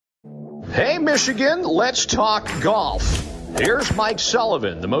Hey, Michigan, let's talk golf. Here's Mike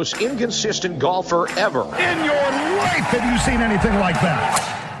Sullivan, the most inconsistent golfer ever. In your life, have you seen anything like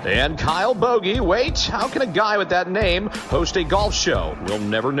that? And Kyle Bogey. Wait, how can a guy with that name host a golf show? We'll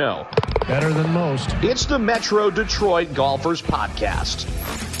never know. Better than most. It's the Metro Detroit Golfers Podcast.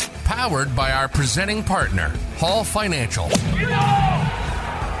 Powered by our presenting partner, Hall Financial.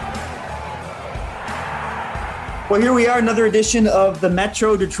 Well, here we are, another edition of the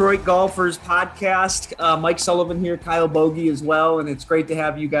Metro Detroit Golfers Podcast. Mike Sullivan here, Kyle Bogey as well, and it's great to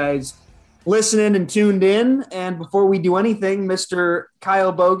have you guys listening and tuned in. And before we do anything, Mr.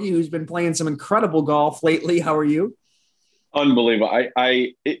 Kyle Bogey, who's been playing some incredible golf lately, how are you? Unbelievable.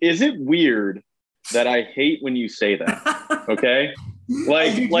 Is it weird that I hate when you say that? Okay,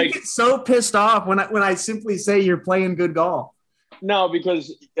 you get so pissed off when I simply say you're playing good golf. No,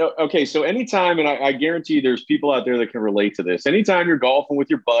 because, okay, so anytime, and I guarantee there's people out there that can relate to this, anytime you're golfing with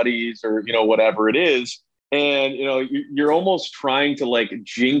your buddies or, whatever it is, and, you're almost trying to like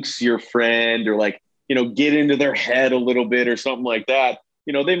jinx your friend or like, get into their head a little bit or something like that,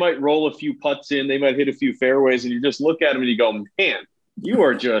 they might roll a few putts in, they might hit a few fairways, and you just look at them and you go, man,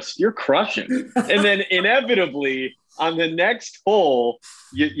 you're crushing. And then inevitably on the next hole,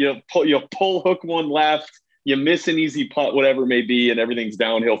 you'll pull hook one left, you miss an easy putt, whatever it may be, and everything's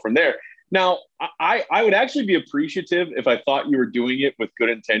downhill from there. Now, I would actually be appreciative if I thought you were doing it with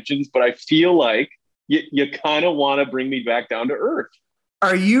good intentions, but I feel like you kind of want to bring me back down to earth.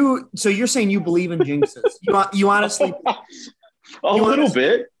 So you're saying you believe in jinxes? You honestly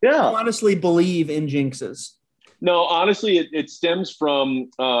bit, yeah. You honestly believe in jinxes? No, honestly, it stems from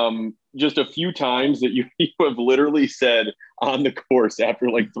just a few times that you have literally said on the course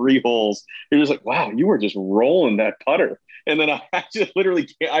after like 3 holes, you're just like, wow, you were just rolling that putter. And then I just literally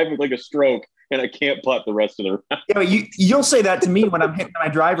can't, I have like a stroke and I can't putt the rest of the round. Yeah, you'll say that to me when I'm hitting my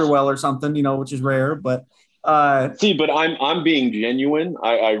driver well or something, which is rare, but see, but I'm being genuine.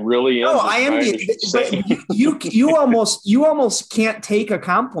 I really am. No, I am. But you almost can't take a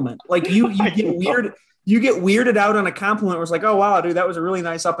compliment. Like you get weird. You get weirded out on a compliment where it's like, oh, wow, dude, that was a really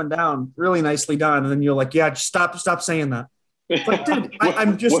nice up and down, really nicely done. And then you're like, yeah, just stop saying that. It's like, dude,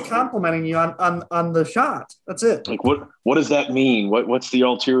 I'm just complimenting you on the shot. That's it. Like, what does that mean? What's the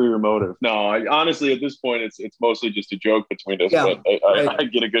ulterior motive? No, honestly, at this point, it's mostly just a joke between us. Yeah, but I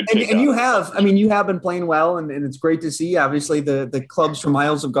get a good kick and you have, you have been playing well, and it's great to see. Obviously, the clubs from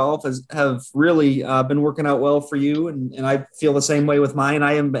Miles of Golf have really been working out well for you, and I feel the same way with mine.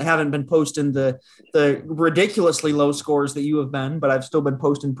 I haven't been posting the ridiculously low scores that you have been, but I've still been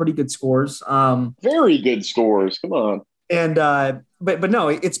posting pretty good scores. Very good scores. Come on. And but no,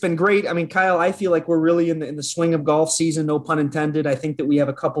 it's been great. I mean, Kyle, I feel like we're really in the swing of golf season, no pun intended. I think that we have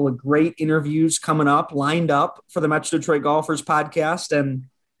a couple of great interviews lined up for the Metro Detroit Golfers Podcast. And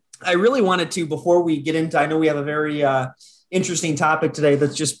I really wanted to, before we get into, I know we have a very interesting topic today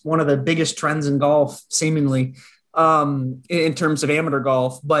that's just one of the biggest trends in golf, seemingly, in terms of amateur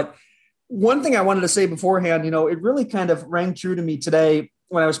golf. But one thing I wanted to say beforehand, it really kind of rang true to me today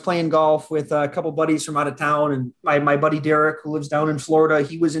when I was playing golf with a couple buddies from out of town, and my buddy Derek, who lives down in Florida,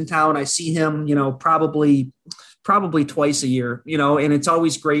 he was in town. I see him, probably twice a year, and it's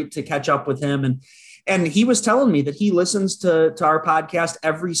always great to catch up with him. And he was telling me that he listens to our podcast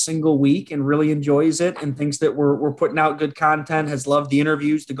every single week and really enjoys it and thinks that we're putting out good content, has loved the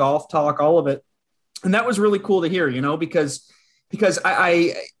interviews, the golf talk, all of it. And that was really cool to hear, because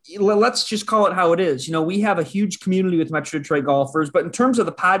I let's just call it how it is. We have a huge community with Metro Detroit golfers, but in terms of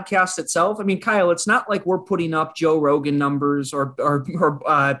the podcast itself, Kyle, it's not like we're putting up Joe Rogan numbers or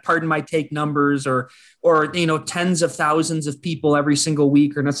Pardon My Take numbers or tens of thousands of people every single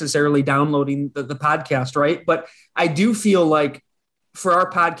week are necessarily downloading the podcast, right? But I do feel like for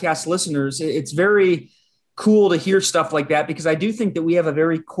our podcast listeners, it's very cool to hear stuff like that, because I do think that we have a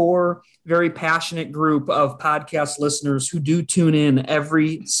very core, very passionate group of podcast listeners who do tune in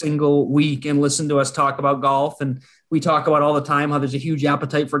every single week and listen to us talk about golf. And we talk about all the time how there's a huge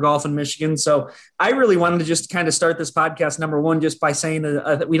appetite for golf in Michigan. So I really wanted to just kind of start this podcast, number one, just by saying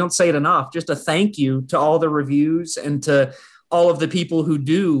that we don't say it enough, just a thank you to all the reviews and to all of the people who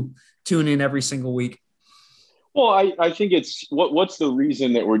do tune in every single week. Well, I think it's what's the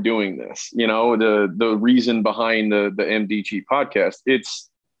reason that we're doing this? The reason behind the MDG podcast. It's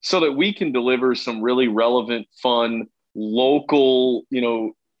so that we can deliver some really relevant, fun, local,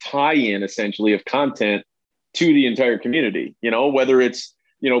 tie-in essentially of content to the entire community. Whether it's,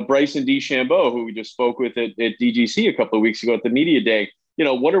 Bryson DeChambeau, who we just spoke with at DGC a couple of weeks ago at the media day.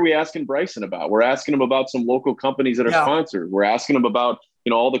 What are we asking Bryson about? We're asking him about some local companies that are sponsored. We're asking him about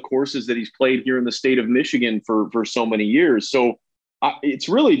all the courses that he's played here in the state of Michigan for so many years. So it's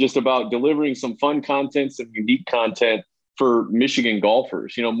really just about delivering some fun content, some unique content for Michigan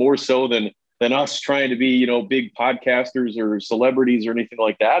golfers, more so than us trying to be, big podcasters or celebrities or anything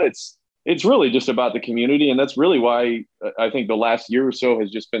like that. It's really just about the community. And that's really why I think the last year or so has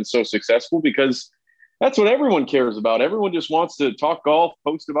just been so successful, because that's what everyone cares about. Everyone just wants to talk golf,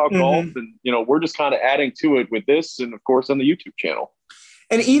 post about golf. And, we're just kind of adding to it with this. And of course, on the YouTube channel.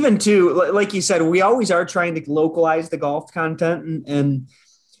 And even too, like you said, we always are trying to localize the golf content. And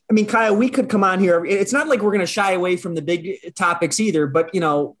I mean, Kyle, we could come on here. It's not like we're going to shy away from the big topics either, but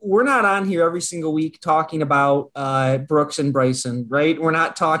we're not on here every single week talking about Brooks and Bryson, right? We're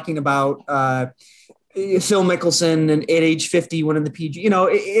not talking about Phil Mickelson and at age 50 winning the PG.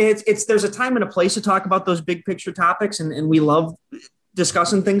 There's a time and a place to talk about those big picture topics, and we love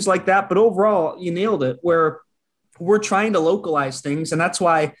discussing things like that. But overall, you nailed it, where we're trying to localize things, and that's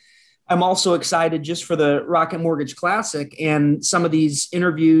why I'm also excited just for the Rocket Mortgage Classic and some of these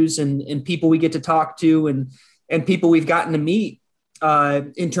interviews and people we get to talk to and people we've gotten to meet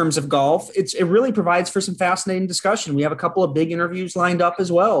in terms of golf. It really provides for some fascinating discussion. We have a couple of big interviews lined up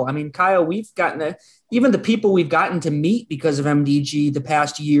as well. I mean, Kyle, we've gotten even the people we've gotten to meet because of MDG the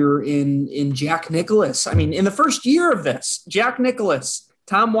past year in Jack Nicklaus. I mean, in the first year of this, Jack Nicklaus,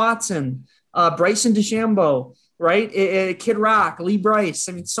 Tom Watson, Bryson DeChambeau, right? Kid Rock, Lee Bryce.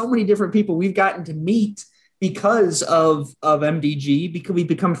 I mean, so many different people we've gotten to meet because of MDG, because we've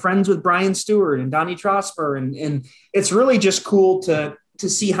become friends with Brian Stewart and Donnie Trosper. And it's really just cool to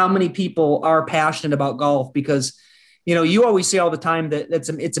see how many people are passionate about golf, because, you always say all the time that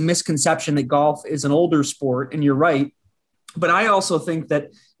it's a misconception that golf is an older sport, and you're right. But I also think that,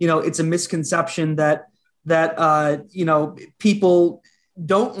 it's a misconception that people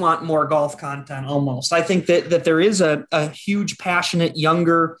don't want more golf content almost. I think that there is a huge, passionate,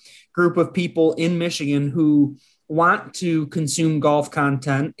 younger group of people in Michigan who want to consume golf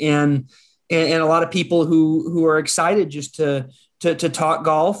content, and a lot of people who are excited just to talk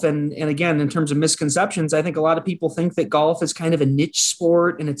golf. And again, in terms of misconceptions, I think a lot of people think that golf is kind of a niche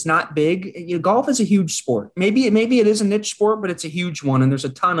sport and it's not big. Golf is a huge sport. Maybe it is a niche sport, but it's a huge one. And there's a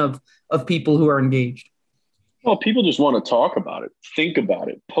ton of people who are engaged. Well, people just want to talk about it, think about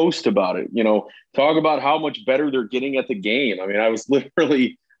it, post about it, talk about how much better they're getting at the game. I mean, I was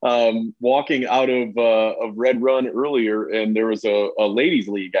literally walking out of Red Run earlier, and there was a ladies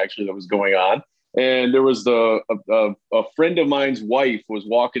league actually that was going on. And there was a friend of mine's wife was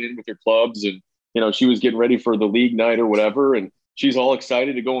walking in with her clubs, and, she was getting ready for the league night or whatever. And she's all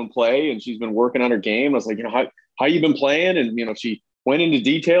excited to go and play. And she's been working on her game. I was like, how you been playing? And, she went into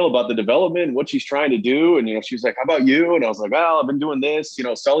detail about the development and what she's trying to do. And, she was like, how about you? And I was like, well, I've been doing this.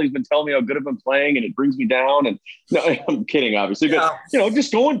 Sully's been telling me how good I've been playing, and it brings me down. And no, I'm kidding, obviously. Yeah. But,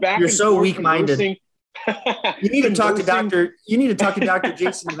 just going back. You're so weak-minded. You need to talk to Dr.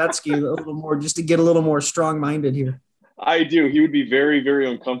 Jason Nevetsky a little more, just to get a little more strong-minded here. I do. He would be very, very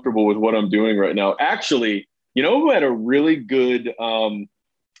uncomfortable with what I'm doing right now. Actually, who had a really good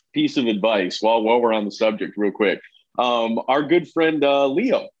piece of advice while we're on the subject real quick? Our good friend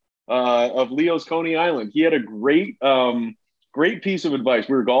Leo of Leo's Coney Island. He had a great piece of advice.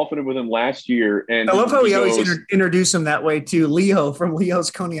 We were golfing with him last year, and I love how we always introduce him that way too. Leo from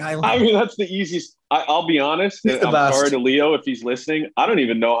Leo's Coney Island. I mean, that's the easiest. I'll be honest. I'm sorry to Leo if he's listening. I don't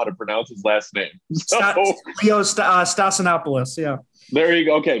even know how to pronounce his last name. So, Leo Stasinopoulos. Yeah. There you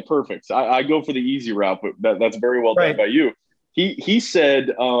go. Okay, perfect. I go for the easy route, but that's very well done by you. He said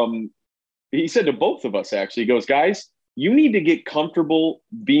to both of us, actually, he goes, guys, you need to get comfortable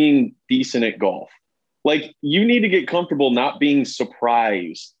being decent at golf. Like, you need to get comfortable not being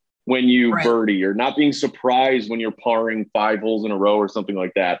surprised when you birdie, or not being surprised when you're parring 5 holes in a row or something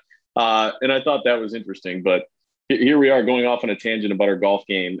like that. And I thought that was interesting, but here we are going off on a tangent about our golf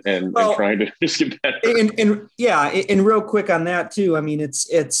game and trying to just get better. And real quick on that too. I mean,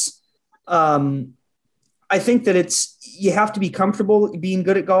 I think that you have to be comfortable being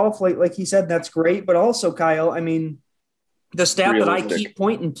good at golf. Like he said, that's great. But also, Kyle, I mean, the stat that I keep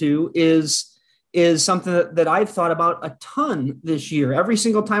pointing to is something that I've thought about a ton this year. Every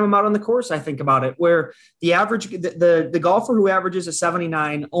single time I'm out on the course, I think about it, where the average, the golfer who averages a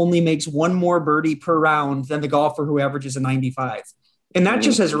 79 only makes one more birdie per round than the golfer who averages a 95. And that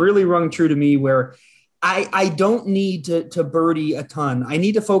just has really rung true to me, where I don't need to birdie a ton. I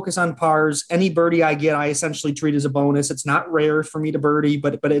need to focus on pars. Any birdie I get, I essentially treat as a bonus. It's not rare for me to birdie,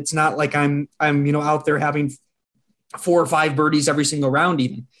 but it's not like I'm out there having 4 or 5 birdies every single round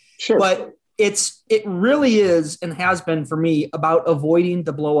even. Sure. But it really is, and has been for me, about avoiding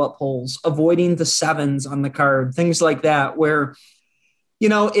the blow up holes, avoiding the 7s on the card, things like that, where,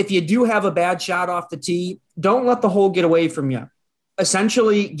 if you do have a bad shot off the tee, don't let the hole get away from you.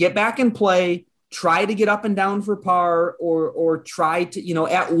 essentially get back and play, try to get up and down for par, or try to,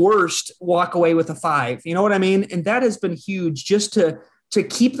 at worst, walk away with a 5. You know what I mean? And that has been huge, just to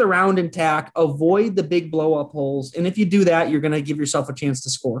keep the round intact, avoid the big blow up holes. And if you do that, you're going to give yourself a chance to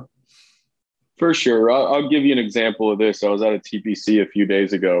score. For sure. I'll give you an example of this. I was at a TPC a few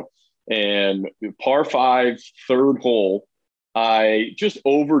days ago, and par 5, third hole, I just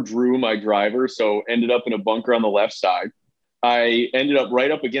overdrew my driver, so ended up in a bunker on the left side. I ended up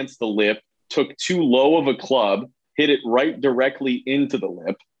right up against the lip, took too low of a club, hit it right directly into the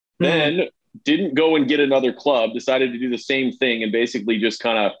lip, then didn't go and get another club, decided to do the same thing, and basically just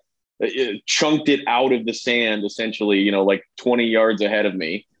kind of chunked it out of the sand, essentially, like 20 yards ahead of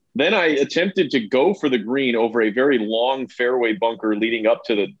me. Then I attempted to go for the green over a very long fairway bunker leading up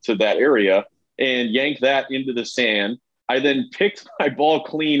to that area and yanked that into the sand. I then picked my ball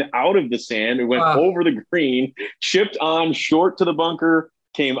clean out of the sand and went over the green, chipped on short to the bunker,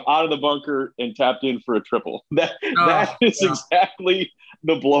 came out of the bunker, and tapped in for a triple. That is exactly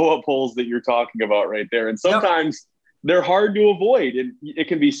the blow-up holes that you're talking about right there. And sometimes they're hard to avoid. And it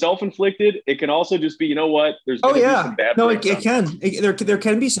can be self-inflicted. It can also just be, there's going to be some bad breaks. It can. There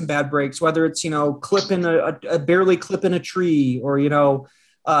can be some bad breaks, whether it's, clipping barely clipping a tree, or,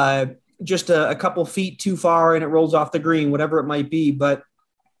 just a couple feet too far and it rolls off the green, whatever it might be. But,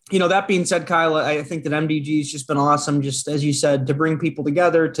 that being said, Kyle, I think that MDG has just been awesome, just as you said, to bring people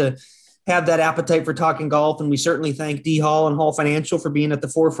together, to have that appetite for talking golf. And we certainly thank D Hall and Hall Financial for being at the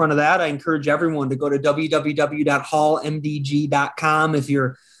forefront of that. I encourage everyone to go to www.hallmdg.com. If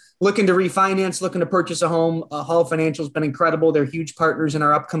you're looking to refinance, looking to purchase a home, Hall Financial has been incredible. They're huge partners in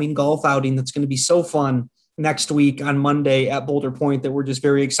our upcoming golf outing that's going to be so fun next week on Monday at Boulder Point that we're just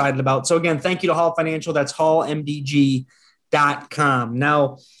very excited about. So again, thank you to Hall Financial. That's hallmdg.com.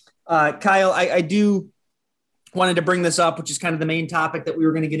 Now, Kyle, I do wanted to bring this up, which is kind of the main topic that we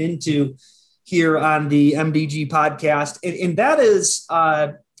were going to get into here on the MDG podcast. And that is,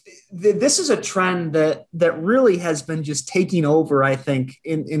 this is a trend that really has been just taking over, I think,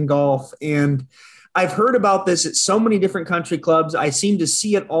 in golf. And I've heard about this at so many different country clubs. I seem to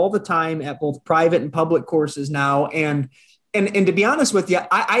see it all the time at both private and public courses now. And to be honest with you,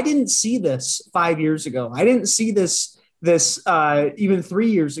 I didn't see this 5 years ago. I didn't see this even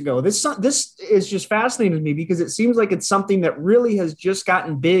 3 years ago. This is just fascinating to me because it seems like it's something that really has just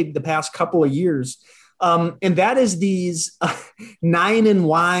gotten big the past couple of years. And that is these nine and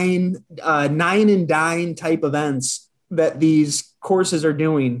dine type events that these courses are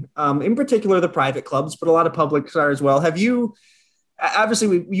doing, in particular the private clubs, but a lot of publics are as well. Have you?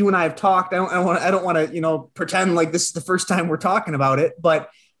 Obviously, you and I have talked. I don't want to pretend like this is the first time we're talking about it, but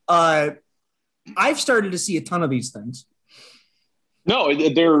I've started to see a ton of these things. No,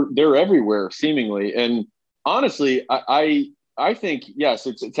 they're everywhere seemingly, and honestly, I think yes,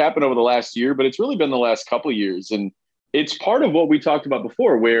 it's happened over the last year, but it's really been the last couple of years, and it's part of what we talked about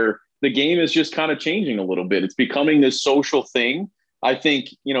before, where the game is just kind of changing a little bit. It's becoming this social thing. I think,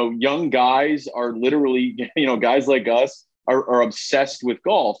 young guys are literally, guys like us are obsessed with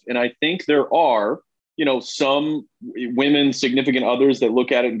golf. And I think there are, some women, significant others that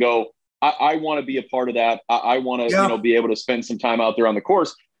look at it and go, I want to be a part of that. I want to, be able to spend some time out there on the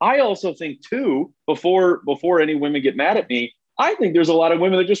course. I also think too, before any women get mad at me, I think there's a lot of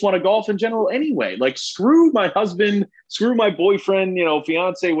women that just want to golf in general anyway. Like, screw my husband, screw my boyfriend,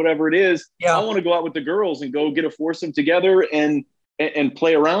 fiance, whatever it is. Yeah. I want to go out with the girls and go get a foursome together and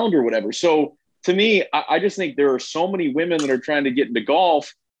play around or whatever. So to me, I just think there are so many women that are trying to get into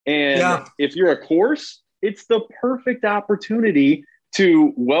golf. And if you're a course, it's the perfect opportunity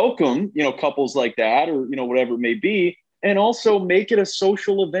to welcome, couples like that or, whatever it may be, and also make it a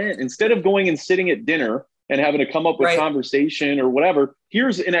social event. Instead of going and sitting at dinner and having to come up with conversation or whatever,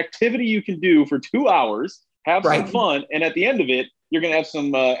 here's an activity you can do for 2 hours, have some fun. And at the end of it, you're going to have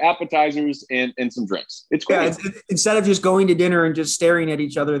some appetizers and some drinks. It's great. Yeah, instead of just going to dinner and just staring at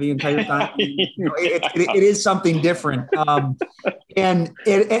each other the entire time, it is something different. And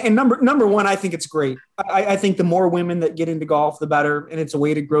number one, I think it's great. I think the more women that get into golf, the better. And it's a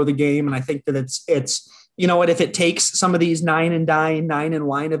way to grow the game. And I think that it's if it takes some of these nine and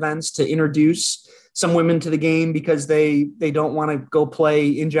wine events to introduce some women to the game because they don't want to go play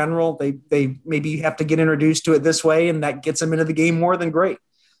in general, they maybe have to get introduced to it this way, and that gets them into the game more than great.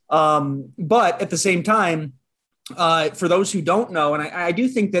 But at the same time, for those who don't know, and I do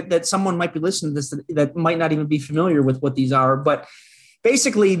think that someone might be listening to this that might not even be familiar with what these are, but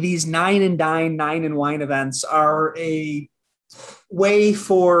basically these nine and wine events are a way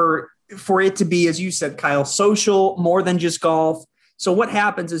for it to be, as you said, Kyle, social, more than just golf. So what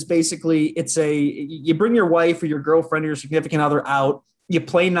happens is basically you bring your wife or your girlfriend or your significant other out, you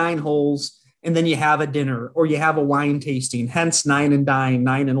play 9 holes, and then you have a dinner or you have a wine tasting, hence 9 and dine,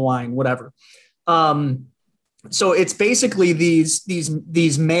 9 and wine, whatever. So it's basically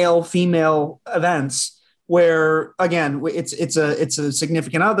these male female events where, again, it's a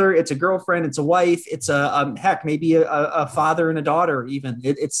significant other, it's a girlfriend, it's a wife, it's heck, maybe a father and a daughter. Even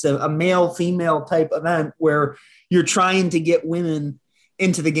it's a male female type event where you're trying to get women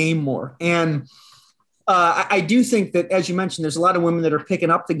into the game more. And I do think that, as you mentioned, there's a lot of women that are picking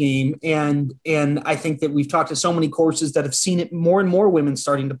up the game. And I think that we've talked to so many courses that have seen it, more and more women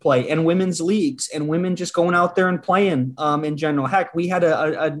starting to play, and women's leagues, and women just going out there and playing in general. Heck, we had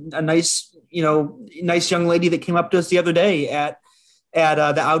a nice young lady that came up to us the other day at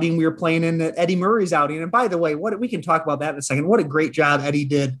the outing we were playing in, Eddie Murray's outing. And by the way, we can talk about that in a second. What a great job Eddie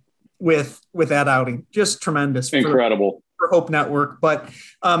did with that outing. Just tremendous. Incredible. For Hope Network. But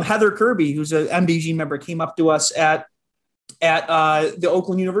Heather Kirby, who's an MDG member, came up to us at the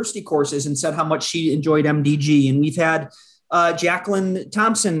Oakland University courses and said how much she enjoyed MDG. And we've had Jacqueline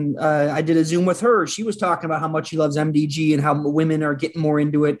Thompson. I did a Zoom with her. She was talking about how much she loves MDG and how women are getting more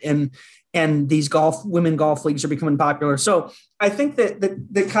into it. And these women golf leagues are becoming popular. So I think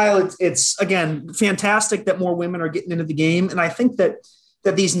that Kyle, it's again, fantastic that more women are getting into the game. And I think that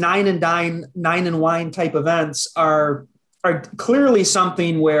these 9 and dine, 9 and wine type events are clearly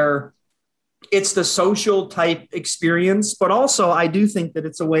something where it's the social type experience, but also I do think that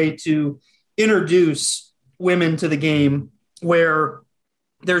it's a way to introduce women to the game where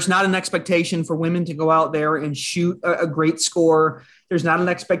there's not an expectation for women to go out there and shoot a great score. There's not an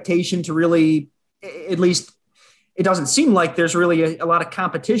expectation to really, at least it doesn't seem like there's really a lot of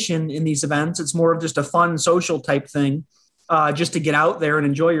competition in these events. It's more of just a fun social type thing, just to get out there and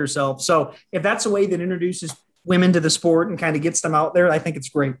enjoy yourself. So if that's a way that introduces women to the sport and kind of gets them out there, I think it's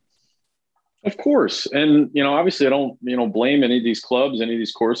great. Of course. And, obviously I don't, blame any of these clubs, any of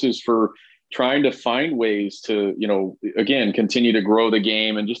these courses for trying to find ways to, again, continue to grow the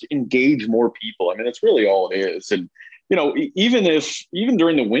game and just engage more people. I mean, that's really all it is. And, even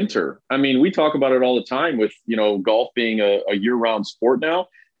during the winter, I mean, we talk about it all the time with, golf being a year-round sport now,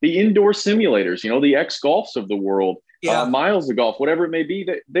 the indoor simulators, the X-Golfs of the world, Miles of Golf, whatever it may be,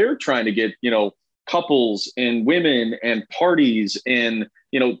 that they're trying to get, couples and women and parties and,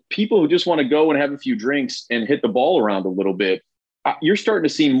 people who just want to go and have a few drinks and hit the ball around a little bit. You're starting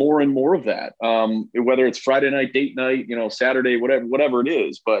to see more and more of that, whether it's Friday night, date night, Saturday, whatever it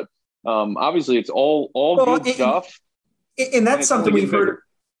is. But obviously it's all good stuff. And that's something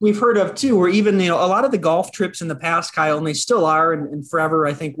we've heard of too, where even, a lot of the golf trips in the past, Kyle, and they still are and forever,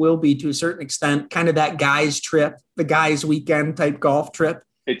 I think will be to a certain extent, kind of that guy's trip, the guy's weekend type golf trip.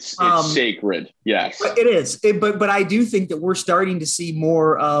 It's sacred. Yes, it is. But I do think that we're starting to see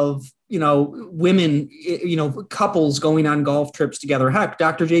more of, women, couples going on golf trips together. Heck,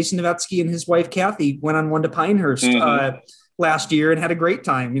 Dr. Jason Nowitzki and his wife, Kathy, went on one to Pinehurst last year and had a great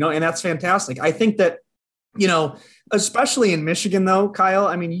time, and that's fantastic. I think that, especially in Michigan though, Kyle,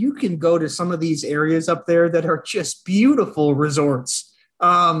 I mean, you can go to some of these areas up there that are just beautiful resorts.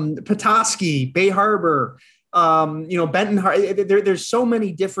 Petoskey, Bay Harbor, Benton, there's so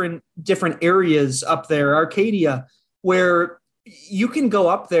many different areas up there, Arcadia, where you can go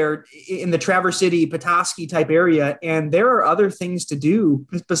up there in the Traverse City, Petoskey type area, and there are other things to do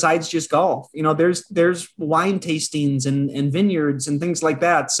besides just golf. There's wine tastings and vineyards and things like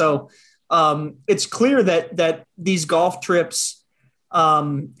that. So it's clear that these golf trips,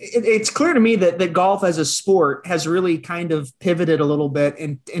 it's clear to me that golf as a sport has really kind of pivoted a little bit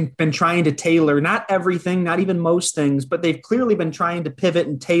and been trying to tailor, not everything, not even most things, but they've clearly been trying to pivot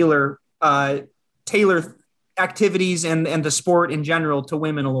and tailor activities and the sport in general to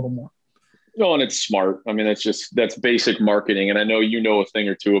women a little more. No, and it's smart. I mean, that's basic marketing. And I know a thing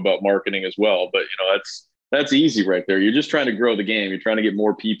or two about marketing as well, but that's easy right there. You're just trying to grow the game. You're trying to get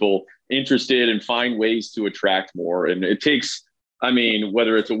more people interested and find ways to attract more. And it takes,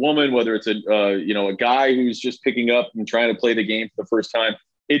 whether it's a woman, whether it's a guy who's just picking up and trying to play the game for the first time,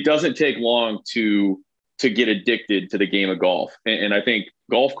 it doesn't take long to get addicted to the game of golf. And I think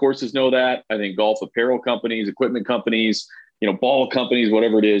golf courses know that. I think golf apparel companies, equipment companies, ball companies,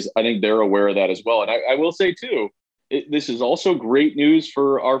 whatever it is, I think they're aware of that as well. And I will say too, this is also great news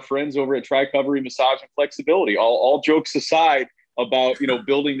for our friends over at Tri-Covery Massage and Flexibility. All jokes aside about,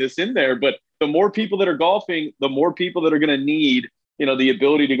 building this in there, but the more people that are golfing, the more people that are going to need, the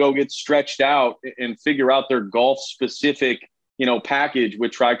ability to go get stretched out and figure out their golf specific, package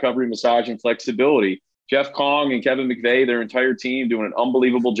with Tri-Covery Massage and Flexibility. Jeff Kong and Kevin McVeigh, their entire team, doing an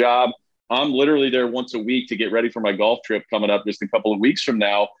unbelievable job. I'm literally there once a week to get ready for my golf trip coming up just a couple of weeks from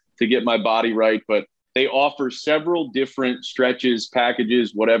now to get my body right. But they offer several different stretches,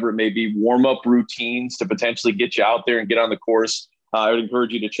 packages, whatever it may be, warm-up routines to potentially get you out there and get on the course. I would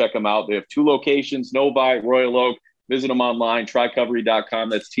encourage you to check them out. They have 2 locations, Novi, Royal Oak. Visit them online, tricovery.com.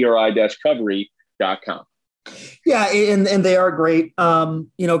 That's tri-covery.com. Yeah, and they are great. Kyle,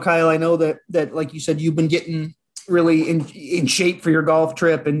 I know that like you said, you've been getting really in shape for your golf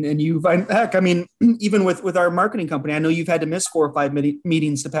trip, and even with our marketing company, I know you've had to miss 4 or 5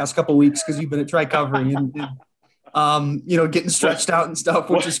 meetings the past couple of weeks because you've been at Tricovery and getting stretched out and stuff,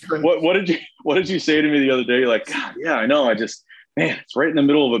 which is great. What did you say to me the other day? You're like, God, yeah, I know. It's right in the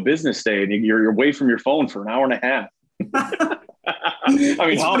middle of a business day, and you're away from your phone for an hour and a half. I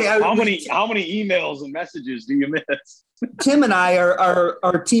mean, how many emails and messages do you miss? Tim and I are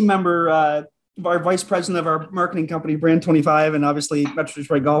our team member, our vice president of our marketing company, Brand 25, and obviously Metro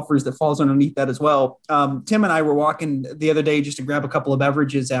Detroit Golfers that falls underneath that as well. Tim and I were walking the other day just to grab a couple of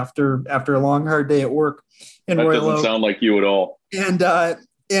beverages after a long, hard day at work. That doesn't sound like you at all.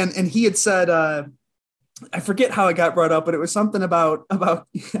 And he had said, I forget how it got brought up, but it was something about I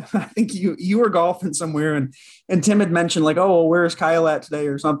think you were golfing somewhere, and Tim had mentioned like, oh, well, where's Kyle at today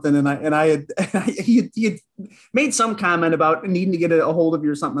or something, he had made some comment about needing to get a hold of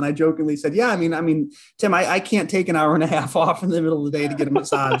you or something. And I jokingly said, yeah, I mean, Tim, I can't take an hour and a half off in the middle of the day to get a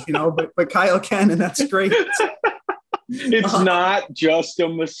massage, but Kyle can, and that's great. It's not just a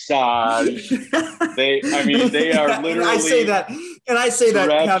massage. They are literally. I say that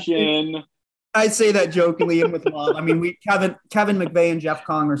stretching. I say that jokingly and with love. I mean, Kevin McVeigh and Jeff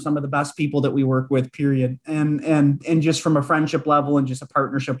Kong are some of the best people that we work with, period. And just from a friendship level and just a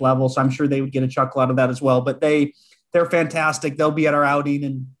partnership level. So I'm sure they would get a chuckle out of that as well. But they're fantastic. They'll be at our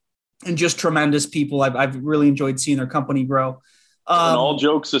outing and just tremendous people. I've really enjoyed seeing their company grow. And all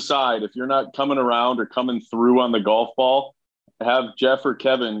jokes aside, if you're not coming around or coming through on the golf ball, have Jeff or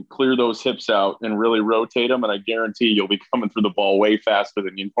Kevin clear those hips out and really rotate them. And I guarantee you'll be coming through the ball way faster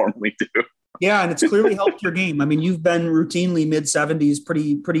than you normally do. Yeah, and it's clearly helped your game. I mean, you've been routinely mid-70s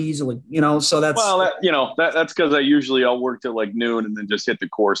pretty easily, so that's... Well, that's because I'll work till like noon and then just hit the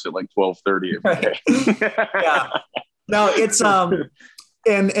course at like 12:30 every day. Yeah. No, it's...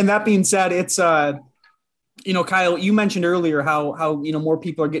 And that being said, it's... Kyle, you mentioned earlier how more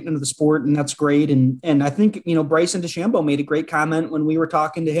people are getting into the sport, and that's great. And I think, Bryson DeChambeau made a great comment when we were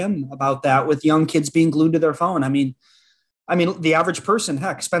talking to him about that with young kids being glued to their phone. I mean, the average person,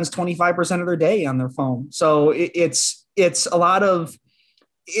 spends 25% of their day on their phone. So it's a lot of,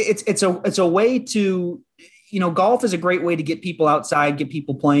 it's a way to, golf is a great way to get people outside, get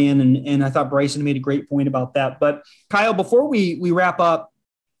people playing. And I thought Bryson made a great point about that. But Kyle, before we wrap up,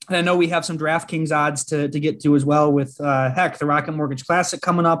 and I know we have some DraftKings odds to get to as well with the Rocket Mortgage Classic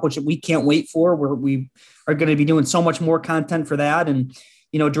coming up, which we can't wait for, where we are going to be doing so much more content for that. And,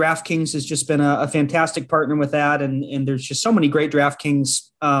 DraftKings has just been a fantastic partner with that. And there's just so many great DraftKings,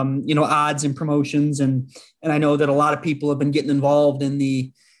 odds and promotions. And I know that a lot of people have been getting involved in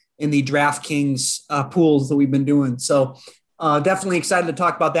the DraftKings pools that we've been doing. So definitely excited to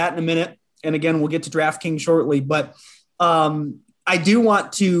talk about that in a minute. And again, we'll get to DraftKings shortly, but I do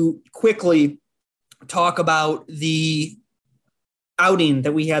want to quickly talk about the outing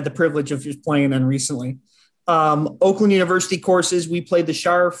that we had the privilege of just playing in recently. Oakland University courses, we played the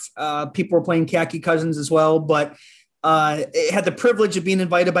Scharf. People were playing Khaki Cousins as well, but it had the privilege of being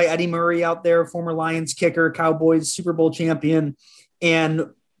invited by Eddie Murray out there, former Lions kicker, Cowboys Super Bowl champion. And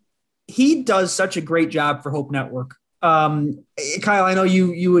he does such a great job for Hope Network. Kyle, I know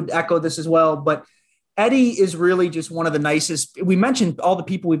you would echo this as well, but Eddie is really just one of the nicest. We mentioned all the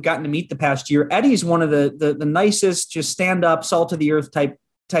people we've gotten to meet the past year. Eddie's one of the nicest, just stand up, salt of the earth type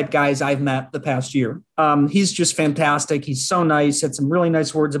guys I've met the past year. He's just fantastic. He's so nice. Had some really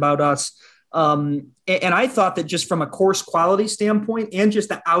nice words about us. And I thought that just from a course quality standpoint and just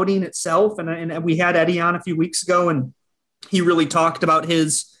the outing itself, and we had Eddie on a few weeks ago, and he really talked about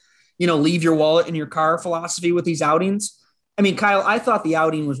his, leave your wallet in your car philosophy with these outings. I mean, Kyle, I thought the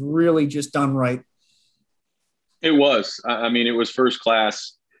outing was really just done right. It was. I mean, it was first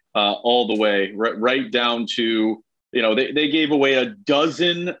class all the way, right down to, they gave away a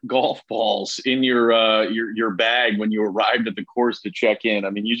dozen golf balls in your bag when you arrived at the course to check in. I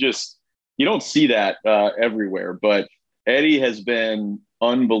mean, you don't see that everywhere, but Eddie has been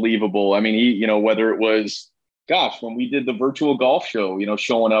unbelievable. I mean, he, whether it was, when we did the virtual golf show,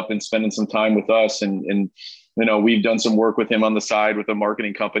 showing up and spending some time with us and we've done some work with him on the side with a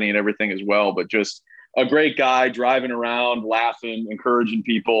marketing company and everything as well, but just a great guy driving around, laughing, encouraging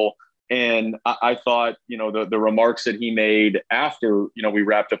people. And I thought, the remarks that he made after, we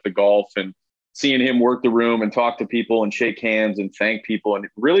wrapped up the golf and seeing him work the room and talk to people and shake hands and thank people and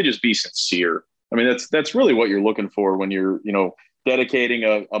really just be sincere. I mean, that's really what you're looking for when you're, dedicating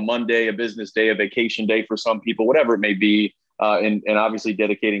a Monday, a business day, a vacation day for some people, whatever it may be. And obviously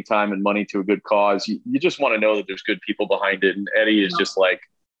dedicating time and money to a good cause. You just want to know that there's good people behind it. And Eddie is just like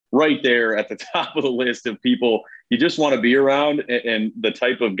right there at the top of the list of people you just want to be around and the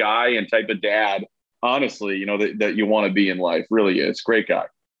type of guy and type of dad, honestly, that you want to be in life. Really is. Great guy.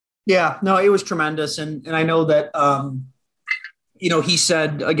 Yeah, no, it was tremendous. And I know that, he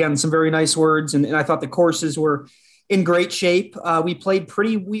said, again, some very nice words. And I thought the courses were in great shape. We played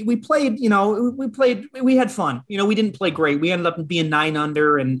we had fun. We didn't play great. We ended up being 9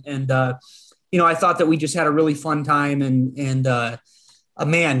 under. And I thought that we just had a really fun time. And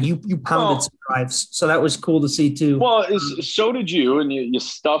man, you pounded some drives. So that was cool to see too. Well, so did you. And you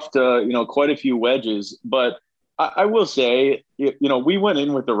stuffed, quite a few wedges. But I will say, we went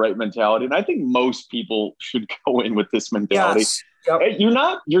in with the right mentality. And I think most people should go in with this mentality. Yes. Yep.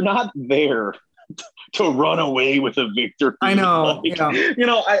 You're not there to run away with a victory. I know.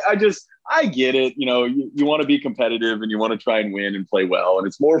 I get it. You want to be competitive and you want to try and win and play well. And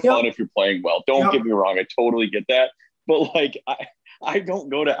it's more fun if you're playing well. Don't get me wrong. I totally get that. But I don't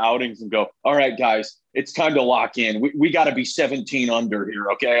go to outings and go, all right, guys, it's time to lock in. We got to be 17 under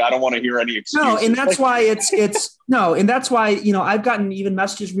here. Okay. I don't want to hear any excuses. No. And that's why and that's why, I've gotten even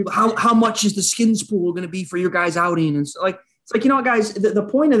messages from people, how much is the skins pool going to be for your guys outing? And so, it's like, guys, the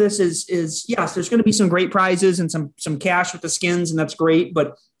point of this is yes, there's going to be some great prizes and some cash with the skins, and that's great.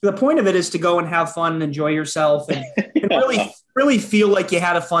 But the point of it is to go and have fun and enjoy yourself and really feel like you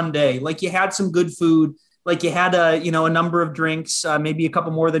had a fun day, like you had some good food, like you had a number of drinks, maybe a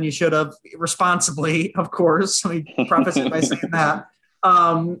couple more than you should have, responsibly, of course. Let me preface it by saying that.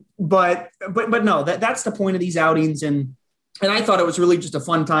 But no, that's the point of these outings. And I thought it was really just a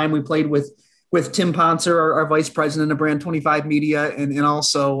fun time. We played with Tim Ponser, our vice president of Brand 25 Media, and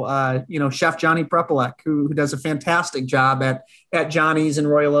also, Chef Johnny Prepelek, who does a fantastic job at Johnny's in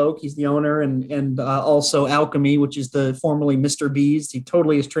Royal Oak. He's the owner, and also Alchemy, which is the formerly Mr. B's. He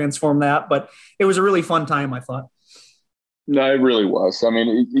totally has transformed that, but it was a really fun time, I thought. No, it really was. I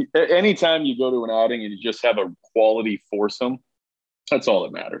mean, anytime you go to an outing and you just have a quality foursome, that's all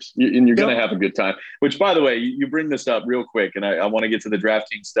that matters. And you're going to have a good time, which, by the way, you bring this up real quick. And I want to get to the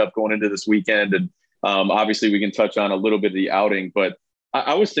DraftKings stuff going into this weekend. And obviously we can touch on a little bit of the outing, but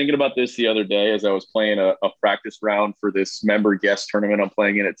I was thinking about this the other day as I was playing a practice round for this member guest tournament I'm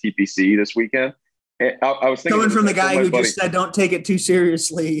playing in at TPC this weekend. And I was thinking coming from the guy who just said, don't take it too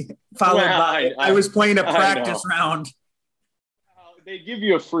seriously. I was playing a practice round. They give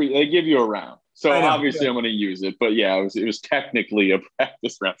you a round. So obviously I'm going to use it, but yeah, it was technically a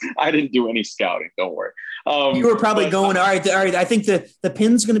practice round. I didn't do any scouting. Don't worry. You were probably going, all right. I think the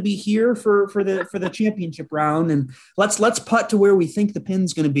pin's going to be here for the championship round, and let's putt to where we think the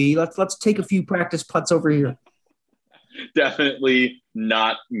pin's going to be. Let's take a few practice putts over here. Definitely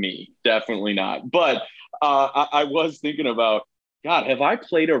not me. Definitely not. But I was thinking about, God, have I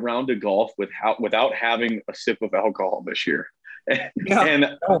played a round of golf without having a sip of alcohol this year?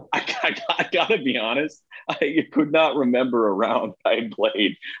 And I gotta be honest, I could not remember a round I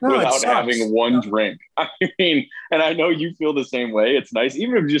played without having one drink. I mean, and I know you feel the same way. It's nice,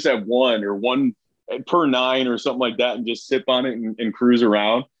 even if you just have one per 9 or something like that, and just sip on it and cruise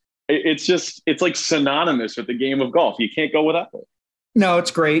around. It's like synonymous with the game of golf. You can't go without it. No,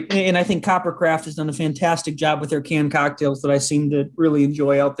 it's great. And I think Coppercraft has done a fantastic job with their canned cocktails that I seem to really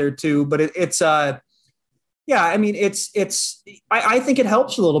enjoy out there too. But I mean, I think it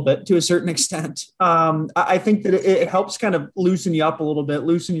helps a little bit to a certain extent. I think that it helps kind of loosen you up a little bit,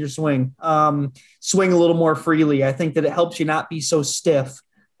 loosen your swing, swing a little more freely. I think that it helps you not be so stiff.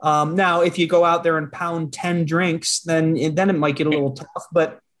 Now, if you go out there and pound 10 drinks, then it might get a little tough,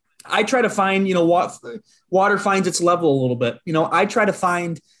 but I try to find, water finds its level a little bit. I try to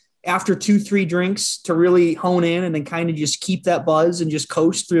find after 2-3 drinks to really hone in and then kind of just keep that buzz and just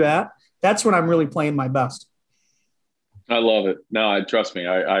coast through that. That's when I'm really playing my best. I love it. No, trust me.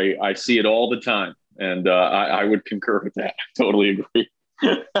 I see it all the time. And I would concur with that. I totally agree.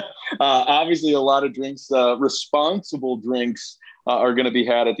 Obviously, a lot of drinks, responsible drinks are going to be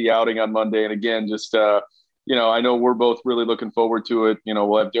had at the outing on Monday. And again, just, I know we're both really looking forward to it.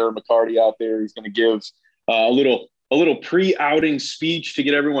 We'll have Darren McCarty out there. He's going to give a little pre-outing speech to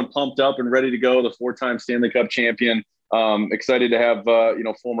get everyone pumped up and ready to go. The 4-time Stanley Cup champion. Excited to have,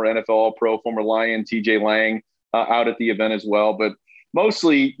 former NFL All-Pro, former Lion, TJ Lang out at the event as well. But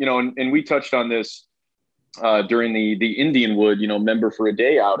mostly, and we touched on this during the Indianwood, member for a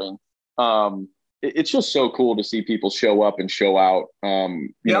day outing. it's just so cool to see people show up and show out,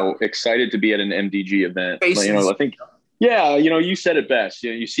 you know, excited to be at an MDG event. But, you know, I think, yeah, you know, you said it best.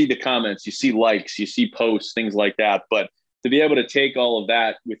 You know, you see the comments, you see likes, you see posts, things like that. But to be able to take all of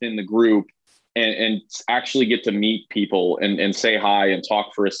that within the group and actually get to meet people and say hi and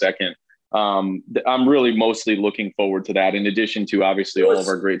talk for a second, I'm really mostly looking forward to that. In addition to obviously all of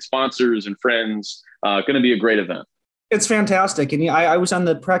our great sponsors and friends, going to be a great event. It's fantastic. And I was on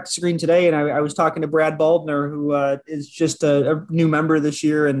the practice screen today, and I was talking to Brad Baldner, who is just a new member this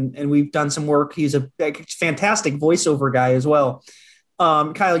year, and we've done some work. He's a fantastic voiceover guy as well.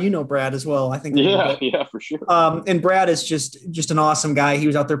 Kyle, you know Brad as well, I think. Yeah, for sure. And Brad is just an awesome guy. He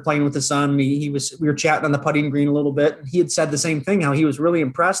was out there playing with the son. We were chatting on the putting green a little bit. He had said the same thing, how he was really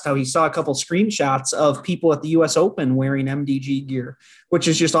impressed, how he saw a couple screenshots of people at the US Open wearing MDG gear, which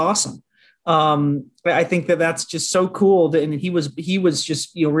is just awesome. I think that's just so cool. And he was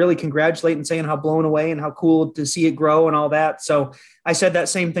just, you know, really congratulating, saying how blown away and how cool to see it grow and all that. So I said that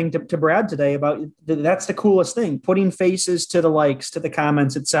same thing to Brad today about that's the coolest thing, putting faces to the likes, to the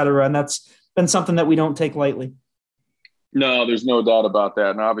comments, et cetera. And that's been something that we don't take lightly. No, there's no doubt about that.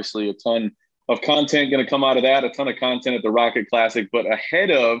 And obviously a ton of content going to come out of that, a ton of content at the Rocket Classic, but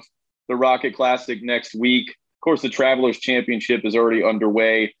ahead of the Rocket Classic next week, of course, the Travelers Championship is already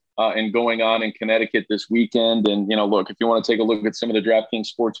underway. And going on in Connecticut this weekend. And, you know, look, if you want to take a look at some of the DraftKings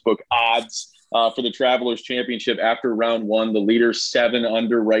Sportsbook odds for the Travelers Championship after round one, the leader's 7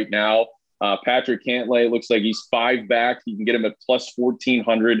 under right now. Patrick Cantlay, it looks like he's 5 back. You can get him at plus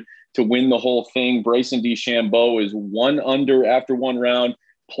 1,400 to win the whole thing. Bryson DeChambeau is 1 under after one round,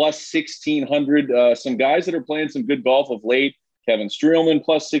 plus 1,600. Some guys that are playing some good golf of late. Kevin Streelman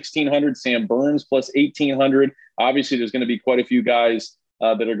plus 1,600. Sam Burns plus 1,800. Obviously, there's going to be quite a few guys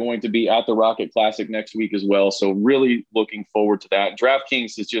that are going to be at the Rocket Classic next week as well. So really looking forward to that.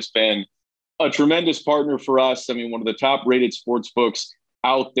 DraftKings has just been a tremendous partner for us. I mean, one of the top rated sports books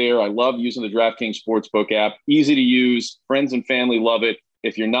out there. I love using the DraftKings Sportsbook app. Easy to use. Friends and family love it.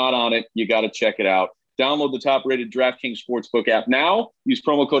 If you're not on it, you got to check it out. Download the top rated DraftKings Sportsbook app now. Use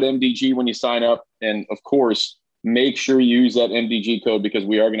promo code MDG when you sign up. And of course, make sure you use that MDG code because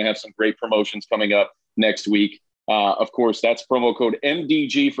we are going to have some great promotions coming up next week. Of course, that's promo code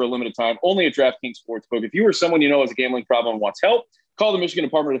MDG for a limited time, only at DraftKings Sportsbook. If you or someone you know has a gambling problem and wants help, call the Michigan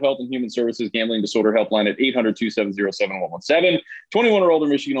Department of Health and Human Services Gambling Disorder Helpline at 800-270-7117. 21 or older,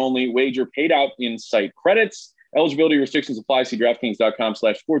 Michigan only. Wager paid out in site credits. Eligibility restrictions apply. See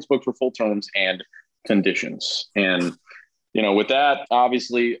DraftKings.com/sportsbook for full terms and conditions. And, you know, with that,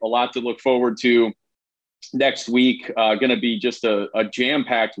 obviously a lot to look forward to next week. Going to be just a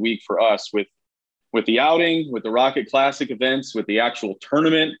jam-packed week for us with the outing, with the Rocket Classic events, with the actual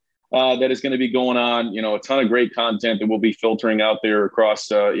tournament that is going to be going on, you know, a ton of great content that we'll be filtering out there across,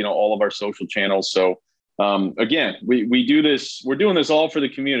 you know, all of our social channels. So again, we do this, we're doing this all for the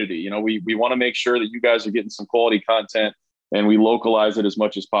community. You know, we want to make sure that you guys are getting some quality content and we localize it as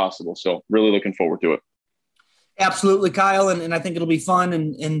much as possible. So really looking forward to it. Absolutely, Kyle. And I think it'll be fun.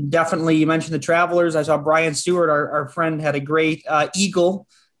 And definitely you mentioned the Travelers. I saw Brian Stewart, our friend, had a great eagle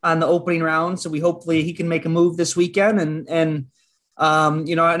on the opening round. So hopefully he can make a move this weekend. And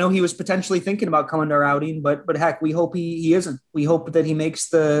you know, I know he was potentially thinking about coming to our outing, but heck, we hope he isn't. We hope that he makes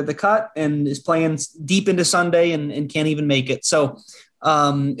the cut and is playing deep into Sunday and can't even make it. So,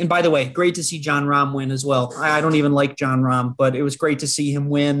 and by the way, great to see Jon Rahm win as well. I don't even like Jon Rahm, but it was great to see him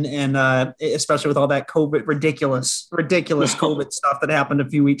win. And especially with all that ridiculous COVID stuff that happened a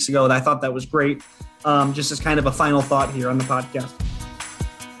few weeks ago. I thought that was great. Just as kind of a final thought here on the podcast.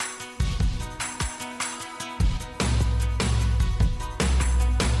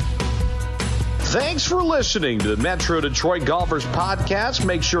 Thanks for listening to the Metro Detroit Golfers Podcast.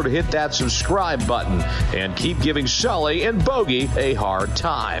 Make sure to hit that subscribe button and keep giving Sully and Bogey a hard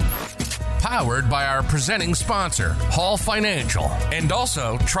time. Powered by our presenting sponsor, Hall Financial, and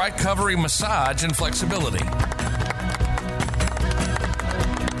also Tricovery Massage and Flexibility.